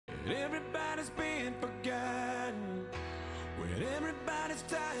everybody's been forgotten, when everybody's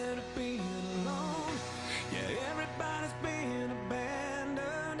tired of being alone. Yeah, everybody's been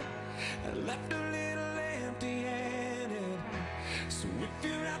abandoned and left a little empty-handed. So if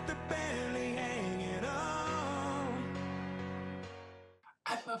you're out there barely hanging on.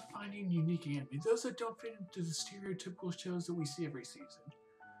 I love finding unique anime, those that don't fit into the stereotypical shows that we see every season.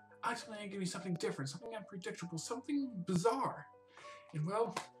 I just want to give you something different, something unpredictable, something bizarre. And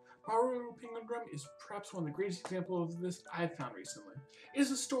well, Mawaru Penguindrum is perhaps one of the greatest examples of this I've found recently. It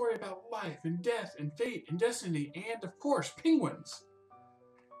is a story about life and death and fate and destiny and, of course, penguins.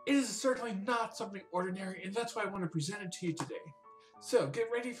 It is certainly not something ordinary, and that's why I want to present it to you today. So get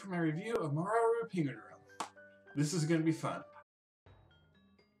ready for my review of Mawaru Penguindrum. This is going to be fun.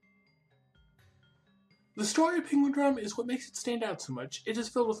 The story of Penguindrum is what makes it stand out so much. It is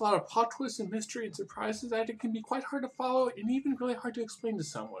filled with a lot of plot twists and mystery and surprises that it can be quite hard to follow and even really hard to explain to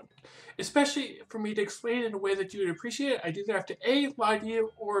someone. Especially for me to explain it in a way that you would appreciate it, I'd either have to A, lie to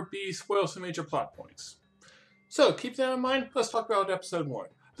you, or B, spoil some major plot points. So keep that in mind, let's talk about episode 1.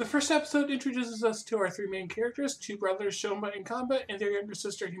 The first episode introduces us to our three main characters, two brothers, Shoma and Kamba, and their younger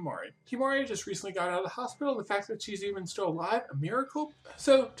sister, Himari. Himari just recently got out of the hospital. The fact that she's even still alive, a miracle.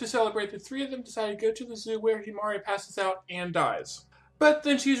 So, to celebrate, the three of them decide to go to the zoo where Himari passes out and dies. But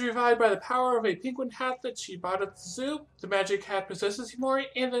then she's revived by the power of a penguin hat that she bought at the zoo. The magic hat possesses Himari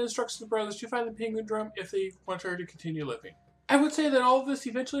and then instructs the brothers to find the penguin drum if they want her to continue living. I would say that all of this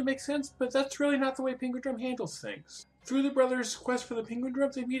eventually makes sense, but that's really not the way Penguindrum handles things. Through the brothers' quest for the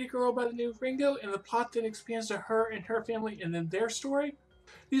Penguindrum, they meet a girl by the name of Ringo, and the plot then expands to her and her family and then their story.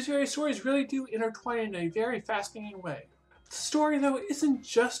 These various stories really do intertwine in a very fascinating way. The story, though, isn't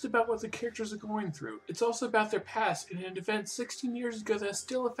just about what the characters are going through. It's also about their past and an event 16 years ago that's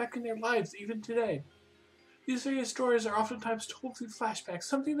still affecting their lives even today. These various stories are oftentimes told through flashbacks,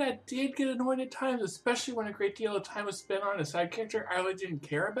 something that did get annoying at times, especially when a great deal of time was spent on a side character I really didn't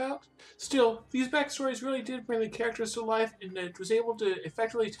care about. Still, these backstories really did bring the characters to life, and it was able to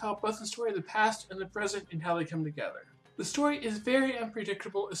effectively tell both the story of the past and the present and how they come together. The story is very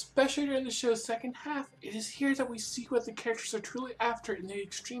unpredictable, especially during the show's second half. It is here that we see what the characters are truly after and the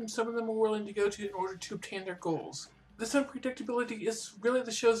extremes some of them are willing to go to in order to obtain their goals. This unpredictability is really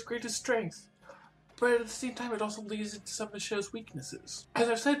the show's greatest strength, but at the same time it also leads into some of the show's weaknesses. As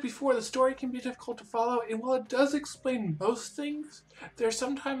I've said before, the story can be difficult to follow, and while it does explain most things, there are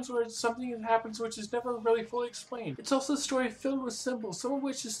some times where something happens which is never really fully explained. It's also a story filled with symbols, some of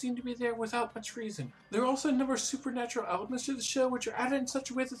which just seem to be there without much reason. There are also a number of supernatural elements to the show which are added in such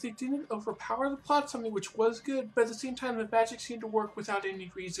a way that they didn't overpower the plot, something which was good, but at the same time the magic seemed to work without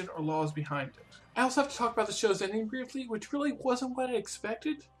any reason or laws behind it. I also have to talk about the show's ending briefly, which really wasn't what I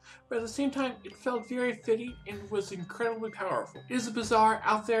expected, but at the same time it felt very fitting and was incredibly powerful. It is bizarre,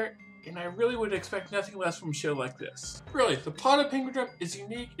 out there, and I really would expect nothing less from a show like this. Really, the plot of Penguindrum is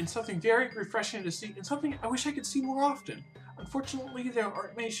unique and something very refreshing to see, and something I wish I could see more often. Unfortunately, there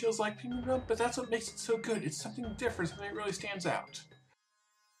aren't many shows like Penguindrum, but that's what makes it so good. It's something different, something that really stands out.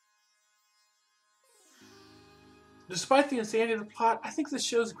 Despite the insanity of the plot, I think the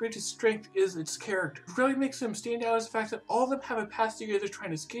show's greatest strength is its character. What really makes them stand out is the fact that all of them have a past they're either trying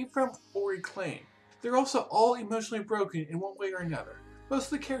to escape from or reclaim. They're also all emotionally broken in one way or another. Most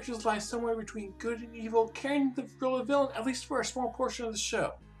of the characters lie somewhere between good and evil, carrying the role of villain at least for a small portion of the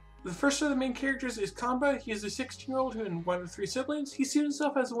show. The first of the main characters is Kamba. He is a 16-year-old who is one of 3 siblings. He sees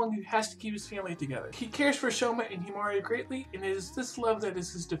himself as the one who has to keep his family together. He cares for Shoma and Himari greatly, and it is this love that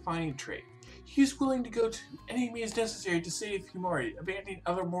is his defining trait. He is willing to go to any means necessary to save Himari, abandoning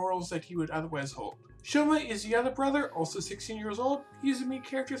other morals that he would otherwise hold. Shoma is the other brother, also 16 years old. He is the main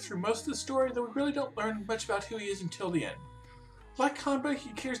character through most of the story, though we really don't learn much about who he is until the end. Like Kamba,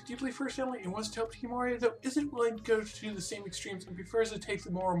 he cares deeply for his family and wants to help Himari, though isn't willing to go to the same extremes and prefers to take the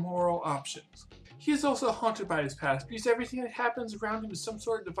more moral options. He is also haunted by his past, because everything that happens around him is some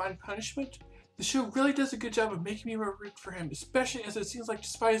sort of divine punishment. The show really does a good job of making me root for him, especially as it seems like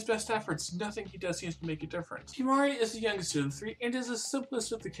despite his best efforts, nothing he does seems to make a difference. Himari is the youngest of the 3 and is the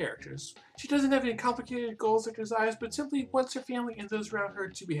simplest of the characters. She doesn't have any complicated goals or desires, but simply wants her family and those around her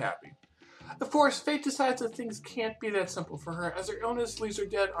to be happy. Of course, fate decides that things can't be that simple for her, as her illness leaves her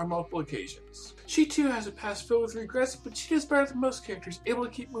dead on multiple occasions. She too has a past filled with regrets, but she does better than most characters, able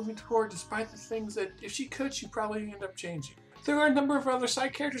to keep moving forward despite the things that, if she could, she'd probably end up changing. There are a number of other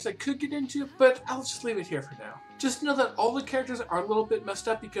side characters I could get into, but I'll just leave it here for now. Just know that all the characters are a little bit messed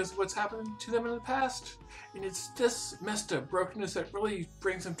up because of what's happened to them in the past, and it's this messed up brokenness that really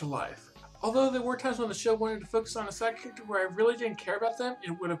brings them to life. Although there were times when the show wanted to focus on a side character where I really didn't care about them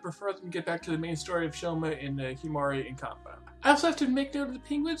and would have preferred them to get back to the main story of Shoma and Himari in combat. I also have to make note of the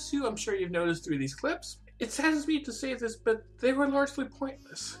penguins, who I'm sure you've noticed through these clips. It saddens me to say this, but they were largely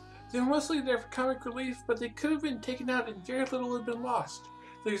pointless. They were mostly there for comic relief, but they could have been taken out and very little would have been lost.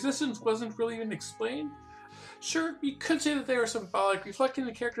 Their existence wasn't really even explained. Sure, you could say that they were symbolic, reflecting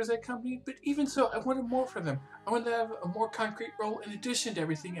the characters they accompanied, but even so, I wanted more for them. I wanted to have a more concrete role in addition to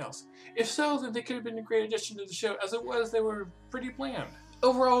everything else. If so, then they could have been a great addition to the show. As it was, they were pretty bland.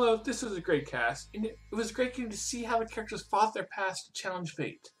 Overall, though, this was a great cast, and it was great getting to see how the characters fought their past to challenge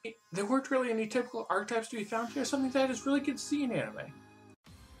fate. There weren't really any typical archetypes to be found here, something that is really good to see in anime.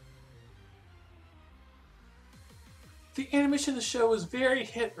 The animation of the show was very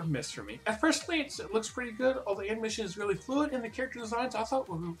hit or miss for me. At first glance, it looks pretty good, all the animation is really fluid, and the character designs I thought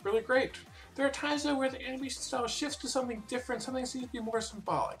were really great. There are times though where the animation style shifts to something different, something that seems to be more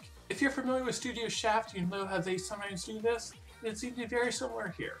symbolic. If you're familiar with Studio Shaft, you know how they sometimes do this, and it seems to be very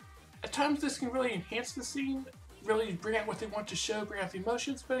similar here. At times this can really enhance the scene, really bring out what they want to show, bring out the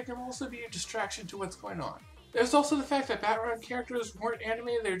emotions, but it can also be a distraction to what's going on. There's also the fact that background characters weren't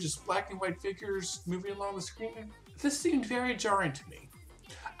animated, they were just black and white figures moving along the screen. This seemed very jarring to me.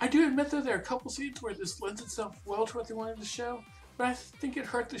 I do admit that there are a couple scenes where this lends itself well to what they wanted to show, but I think it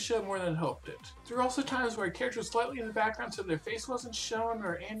hurt the show more than it helped it. There are also times where a character was slightly in the background so their face wasn't shown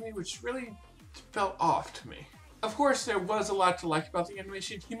or animated, which really felt off to me. Of course, there was a lot to like about the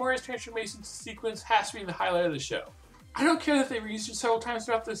animation. Himari's transformation sequence has to be the highlight of the show. I don't care that they reused it several times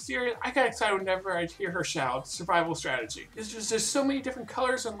throughout the series. I got excited whenever I'd hear her shout, survival strategy. It's just, there's so many different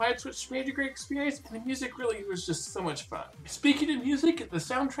colors and lights which made a great experience, and the music really was just so much fun. Speaking of music, the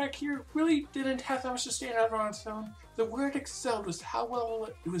soundtrack here really didn't have that much to stand out on its own. The where it excelled was how well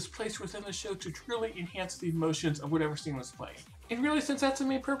it was placed within the show to truly enhance the emotions of whatever scene was playing. And really, since that's the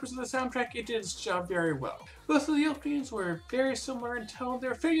main purpose of the soundtrack, it did its job very well. Both of the openings were very similar in tone. They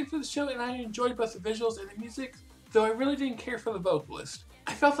were fitting for the show, and I enjoyed both the visuals and the music, though I really didn't care for the vocalist.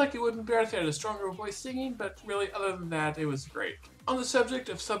 I felt like it would have been better if they had a stronger voice singing, but really, other than that, it was great. On the subject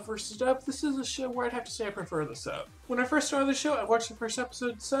of sub versus dub, this is a show where I'd have to say I prefer the sub. When I first started the show, I watched the first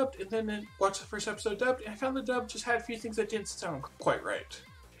episode subbed, and then watched the first episode dubbed, and I found the dub just had a few things that didn't sound quite right.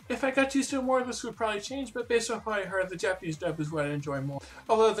 If I got used to it more, this would probably change, but based on what I heard, the Japanese dub is what I enjoy more,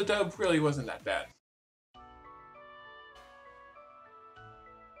 although the dub really wasn't that bad.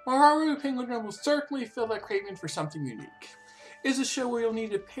 Mawaru Penguindrum will certainly fill that craving for something unique. It is a show where you'll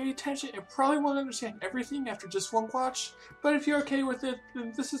need to pay attention and probably won't understand everything after just one watch, but if you're okay with it,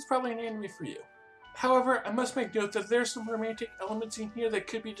 then this is probably an anime for you. However, I must make note that there's some romantic elements in here that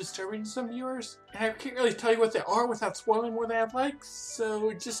could be disturbing to some viewers, and I can't really tell you what they are without spoiling more than I'd like,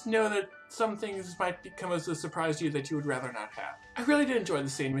 so just know that some things might come as a surprise to you that you would rather not have. I really did enjoy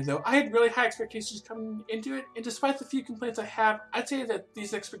this anime though. I had really high expectations coming into it, and despite the few complaints I have, I'd say that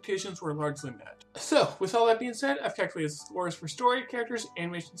these expectations were largely met. So, with all that being said, I've calculated scores for story, characters,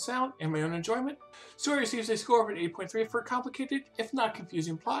 animation, sound, and my own enjoyment. Story receives a score of an 8.3 for a complicated, if not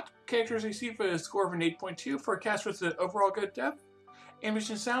confusing plot. Characters receive a score of an 8.2 for a cast with an overall good depth.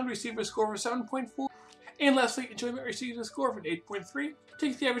 Animation and sound receive a score of a 7.4. And lastly, enjoyment receives a score of an 8.3.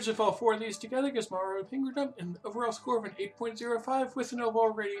 Taking the average of all four of these together gives Mawaru Penguindrum an overall score of an 8.05 with an overall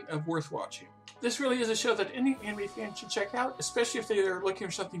rating of worth watching. This really is a show that any anime fan should check out, especially if they are looking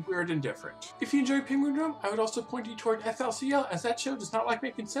for something weird and different. If you enjoy Penguindrum, I would also point you toward FLCL, as that show does not like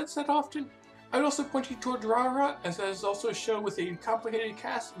making sense that often. I would also point you toward Rara, as that is also a show with a complicated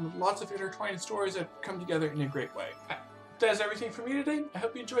cast and lots of intertwined stories that come together in a great way. That is everything for me today. I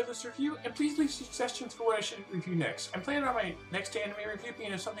hope you enjoyed this review, and please leave suggestions for what I should review next. I'm planning on my next anime review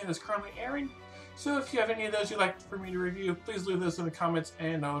being something that's currently airing, so if you have any of those you'd like for me to review, please leave those in the comments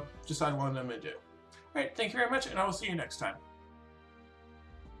and I'll decide one of them to do. Alright, thank you very much, and I will see you next time.